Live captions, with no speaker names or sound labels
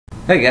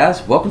Hey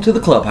guys, welcome to the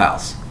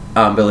clubhouse.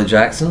 I'm Billy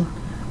Jackson.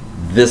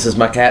 This is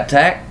my cat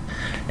Tack,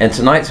 and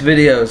tonight's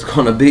video is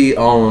going to be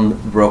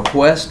on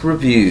request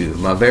review,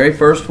 my very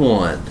first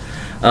one.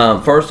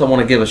 First, I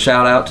want to give a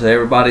shout out to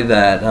everybody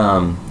that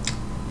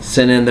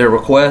sent in their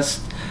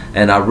requests,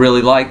 and I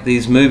really like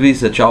these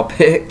movies that y'all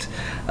picked.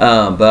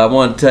 But I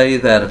want to tell you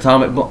that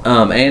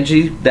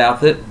Angie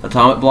Douthit,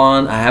 Atomic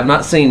Blonde, I have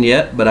not seen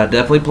yet, but I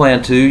definitely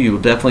plan to. You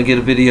will definitely get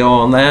a video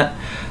on that.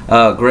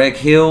 Greg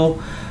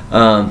Hill,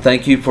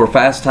 thank you for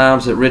Fast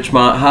Times at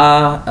Ridgemont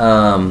High.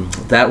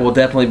 That will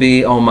definitely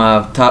be on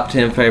my top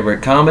 10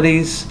 favorite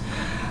comedies.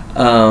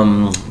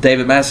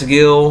 David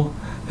Massagill,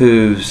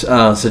 who's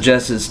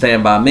suggested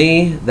Stand By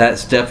Me,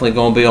 that's definitely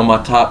going to be on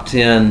my top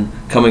 10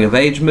 coming of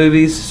age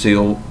movies, so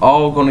you're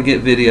all going to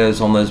get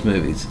videos on those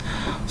movies.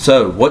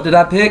 So what did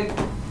I pick?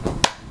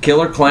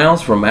 Killer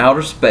Clowns from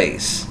Outer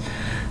Space.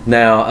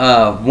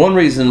 Now, one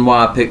reason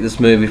why I picked this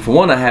movie, for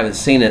one, I haven't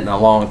seen it in a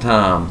long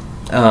time.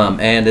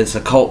 And it's a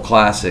cult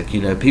classic.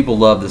 You know, people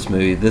love this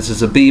movie. This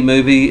is a B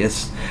movie.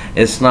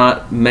 It's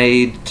not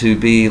made to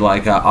be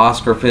like an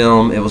Oscar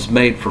film. It was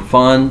made for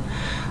fun.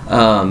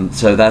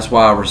 So that's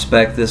why I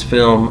respect this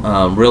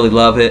film. Really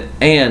love it.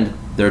 And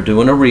they're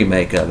doing a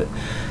remake of it.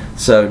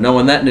 So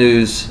knowing that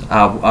news,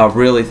 I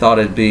really thought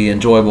it'd be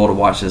enjoyable to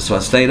watch this. So I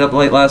stayed up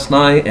late last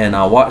night and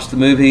I watched the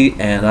movie,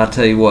 and I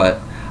tell you what,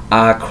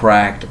 I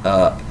cracked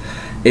up.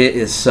 It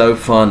is so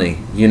funny.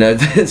 You know,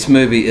 this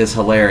movie is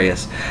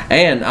hilarious.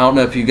 And I don't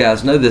know if you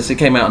guys know this, it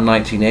came out in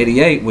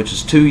 1988, which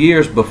is 2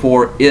 years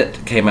before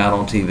It came out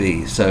on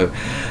TV. So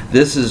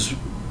this is,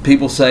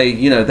 people say,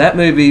 you know, that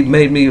movie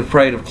made me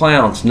afraid of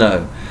clowns.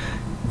 No,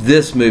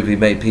 this movie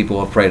made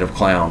people afraid of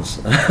clowns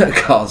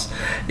because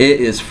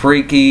it is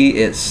freaky.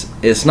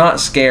 It's not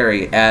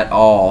scary at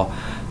all,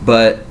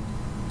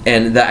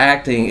 and the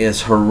acting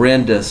is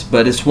horrendous,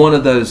 but it's one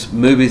of those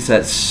movies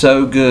that's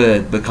so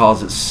good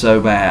because it's so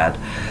bad,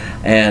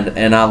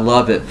 and I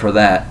love it for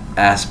that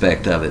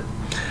aspect of it.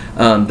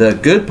 The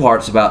good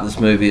parts about this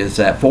movie is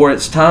that for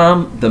its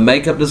time, the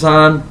makeup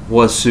design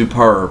was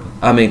superb.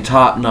 I mean,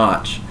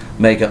 top-notch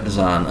makeup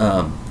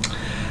design.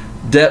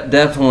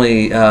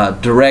 Definitely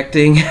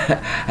directing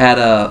had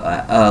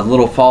a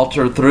little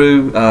falter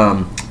through,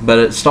 but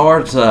it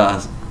stars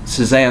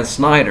Suzanne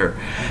Snyder,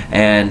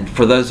 and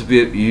for those of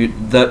you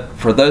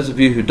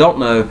who don't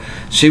know,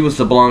 she was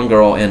the blonde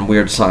girl in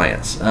Weird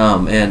Science,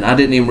 and I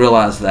didn't even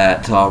realize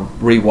that till I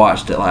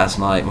rewatched it last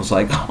night and was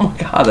like, oh my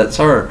god, that's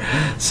her.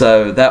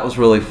 So that was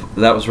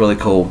really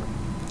cool.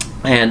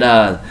 And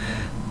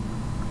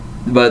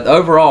but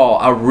overall,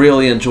 I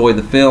really enjoyed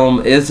the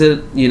film. Is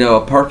it, you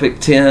know, a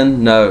perfect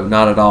 10? No,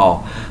 not at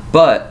all.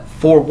 But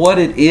for what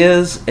it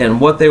is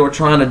and what they were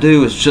trying to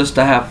do is just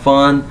to have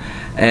fun,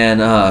 and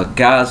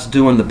guys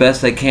doing the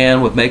best they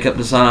can with makeup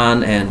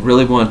design and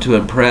really wanting to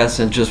impress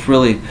and just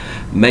really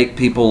make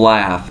people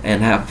laugh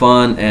and have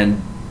fun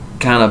and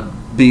kind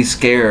of be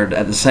scared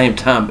at the same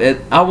time.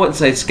 I wouldn't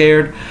say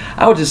scared,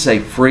 I would just say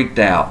freaked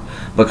out,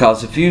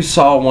 because if you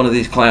saw one of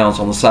these clowns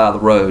on the side of the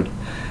road,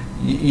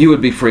 you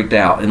would be freaked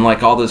out. And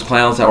like all those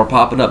clowns that were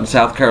popping up in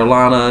South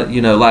Carolina,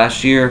 you know,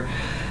 last year,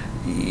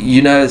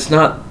 you know, it's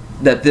not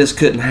that this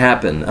couldn't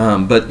happen,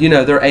 but you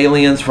know, they're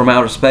aliens from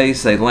outer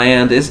space. They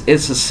land. It's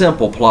a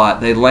simple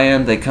plot. They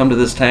land, they come to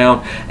this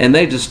town, and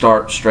they just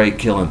start straight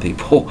killing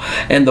people.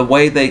 And the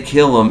way they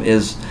kill them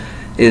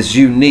is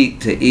unique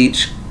to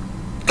each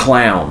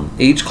clown.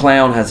 Each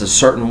clown has a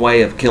certain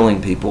way of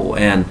killing people,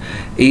 and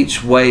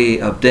each way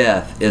of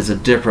death is a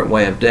different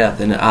way of death,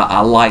 and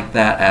I like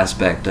that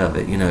aspect of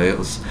it. You know,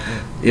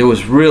 it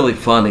was really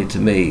funny to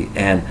me,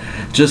 and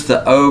just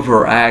the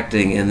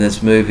overacting in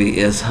this movie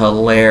is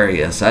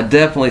hilarious. I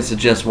definitely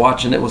suggest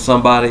watching it with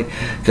somebody,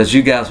 because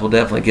you guys will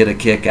definitely get a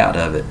kick out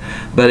of it.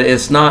 But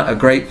it's not a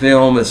great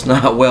film. It's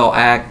not well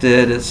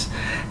acted.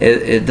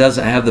 It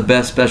doesn't have the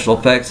best special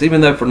effects,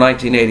 even though for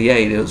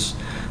 1988 it was,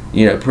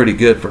 you know, pretty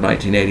good for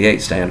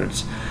 1988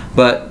 standards.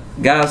 But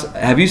guys,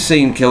 have you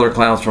seen Killer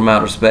Clowns from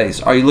Outer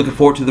Space? Are you looking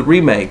forward to the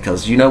remake?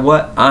 Because you know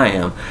what, I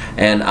am,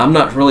 and I'm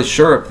not really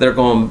sure if they're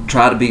going to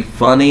try to be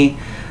funny,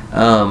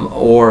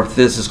 or if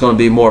this is going to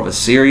be more of a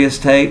serious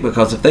take.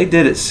 Because if they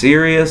did it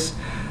serious,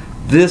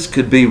 this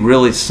could be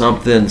really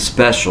something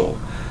special.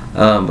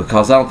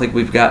 Because I don't think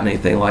we've gotten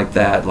anything like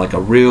that, like a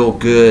real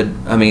good.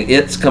 I mean,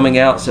 it's coming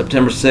out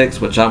September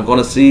 6th, which I'm going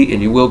to see,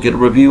 and you will get a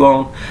review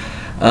on.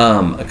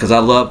 Because I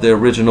love the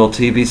original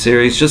TV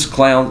series. Just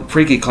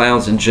freaky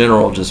clowns in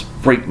general just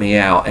freak me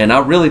out, and I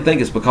really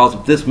think it's because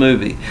of this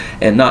movie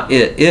and not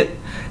it. It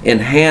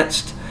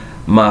enhanced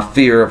my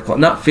fear of,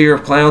 not fear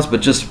of clowns,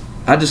 but just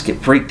I just get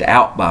freaked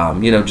out by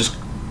them. You know, just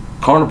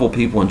carnival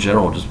people in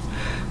general just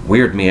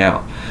weird me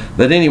out.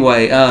 But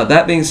anyway,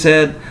 that being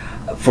said,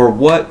 for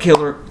what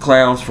Killer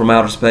Clowns from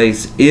Outer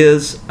Space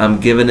is, I'm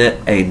giving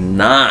it a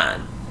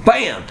 9.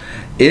 Bam!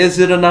 Is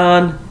it a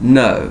 9?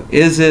 No.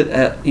 Is it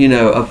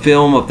a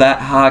film of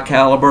that high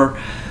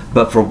caliber?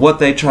 But for what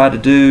they try to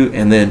do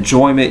and the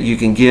enjoyment you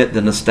can get,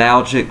 the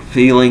nostalgic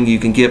feeling you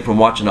can get from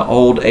watching an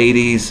old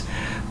 80s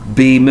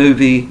B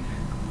movie,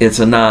 it's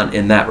a 9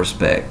 in that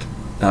respect.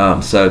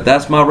 So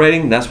that's my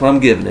rating. That's what I'm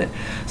giving it.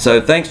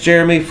 So thanks,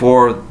 Jeremy,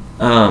 for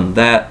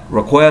that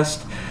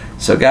request.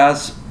 So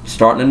guys,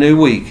 starting a new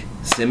week,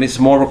 send me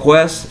some more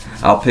requests.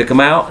 I'll pick them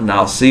out and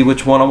I'll see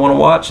which one I want to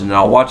watch, and then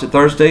I'll watch it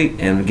Thursday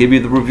and give you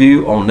the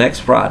review on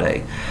next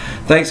Friday.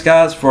 Thanks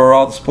guys for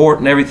all the support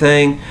and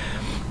everything.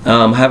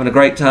 Having a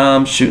great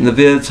time shooting the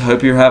vids.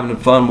 Hope you're having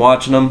fun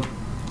watching them.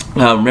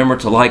 Remember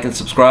to like and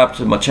subscribe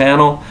to my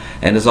channel,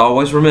 and as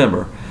always,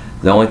 remember,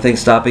 the only thing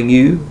stopping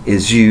you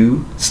is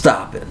you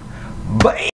stopping. Bam!